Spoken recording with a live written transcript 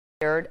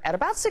At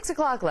about 6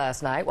 o'clock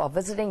last night while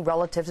visiting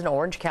relatives in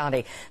Orange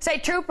County.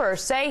 State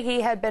troopers say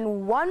he had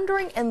been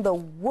wandering in the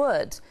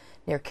woods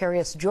near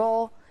Kiryas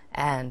Joel,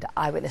 and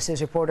Eyewitness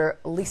News reporter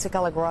Lisa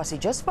Calagrossi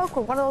just spoke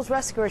with one of those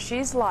rescuers.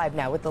 She's live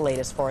now with the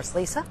latest for us.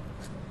 Lisa?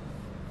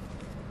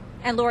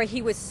 And Lori,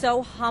 he was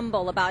so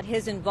humble about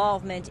his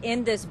involvement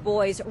in this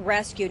boy's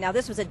rescue. Now,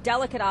 this was a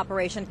delicate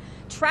operation,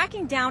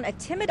 tracking down a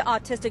timid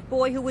autistic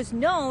boy who was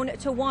known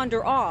to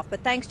wander off.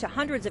 But thanks to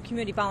hundreds of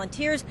community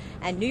volunteers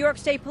and New York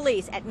State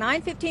Police, at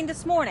 9:15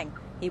 this morning,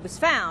 he was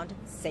found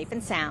safe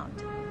and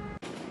sound.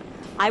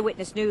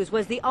 Eyewitness News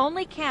was the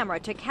only camera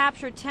to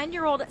capture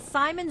 10-year-old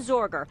Simon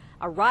Zorger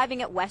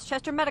arriving at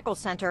Westchester Medical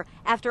Center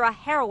after a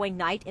harrowing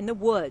night in the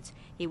woods.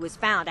 He was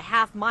found a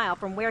half-mile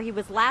from where he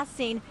was last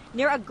seen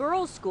near a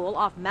girls' school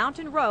off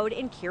Mountain Road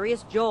in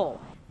Kiryas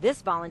Joel.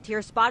 This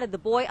volunteer spotted the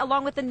boy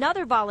along with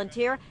another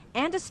volunteer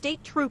and a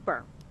state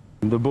trooper.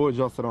 The boy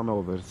just ran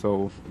over,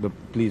 so the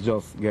police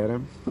just get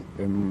him.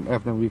 And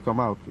after we come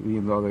out, we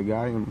and the other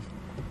guy, and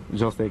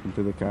just take him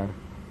to the car.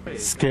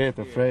 Scared,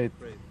 afraid.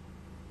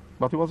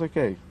 But he was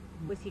okay.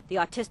 The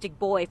autistic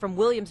boy from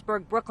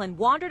Williamsburg, Brooklyn,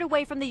 wandered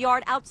away from the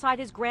yard outside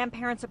his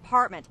grandparents'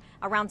 apartment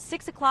around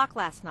 6 o'clock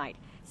last night,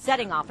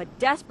 setting off a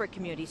desperate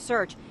community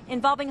search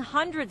involving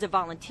hundreds of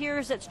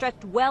volunteers that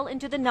stretched well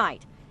into the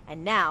night.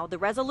 And now the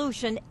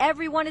resolution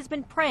everyone has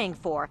been praying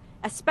for,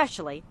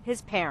 especially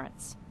his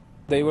parents.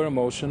 They were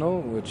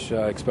emotional, which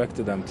I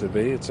expected them to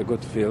be. It's a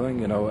good feeling.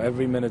 You know,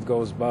 every minute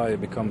goes by,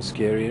 it becomes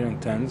scarier and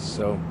tense,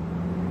 so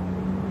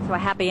a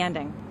happy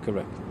ending.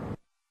 Correct.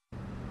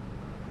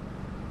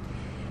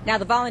 Now,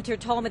 the volunteer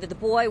told me that the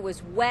boy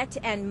was wet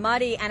and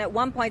muddy and at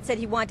one point said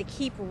he wanted to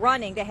keep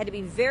running. They had to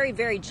be very,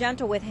 very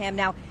gentle with him.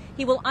 Now,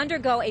 he will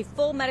undergo a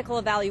full medical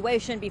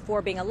evaluation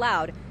before being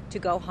allowed to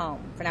go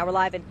home. For now, we're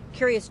live in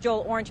Kiryas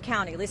Joel, Orange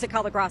County. Lisa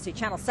Calagrossi,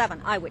 Channel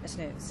 7 Eyewitness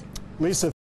News. Lisa.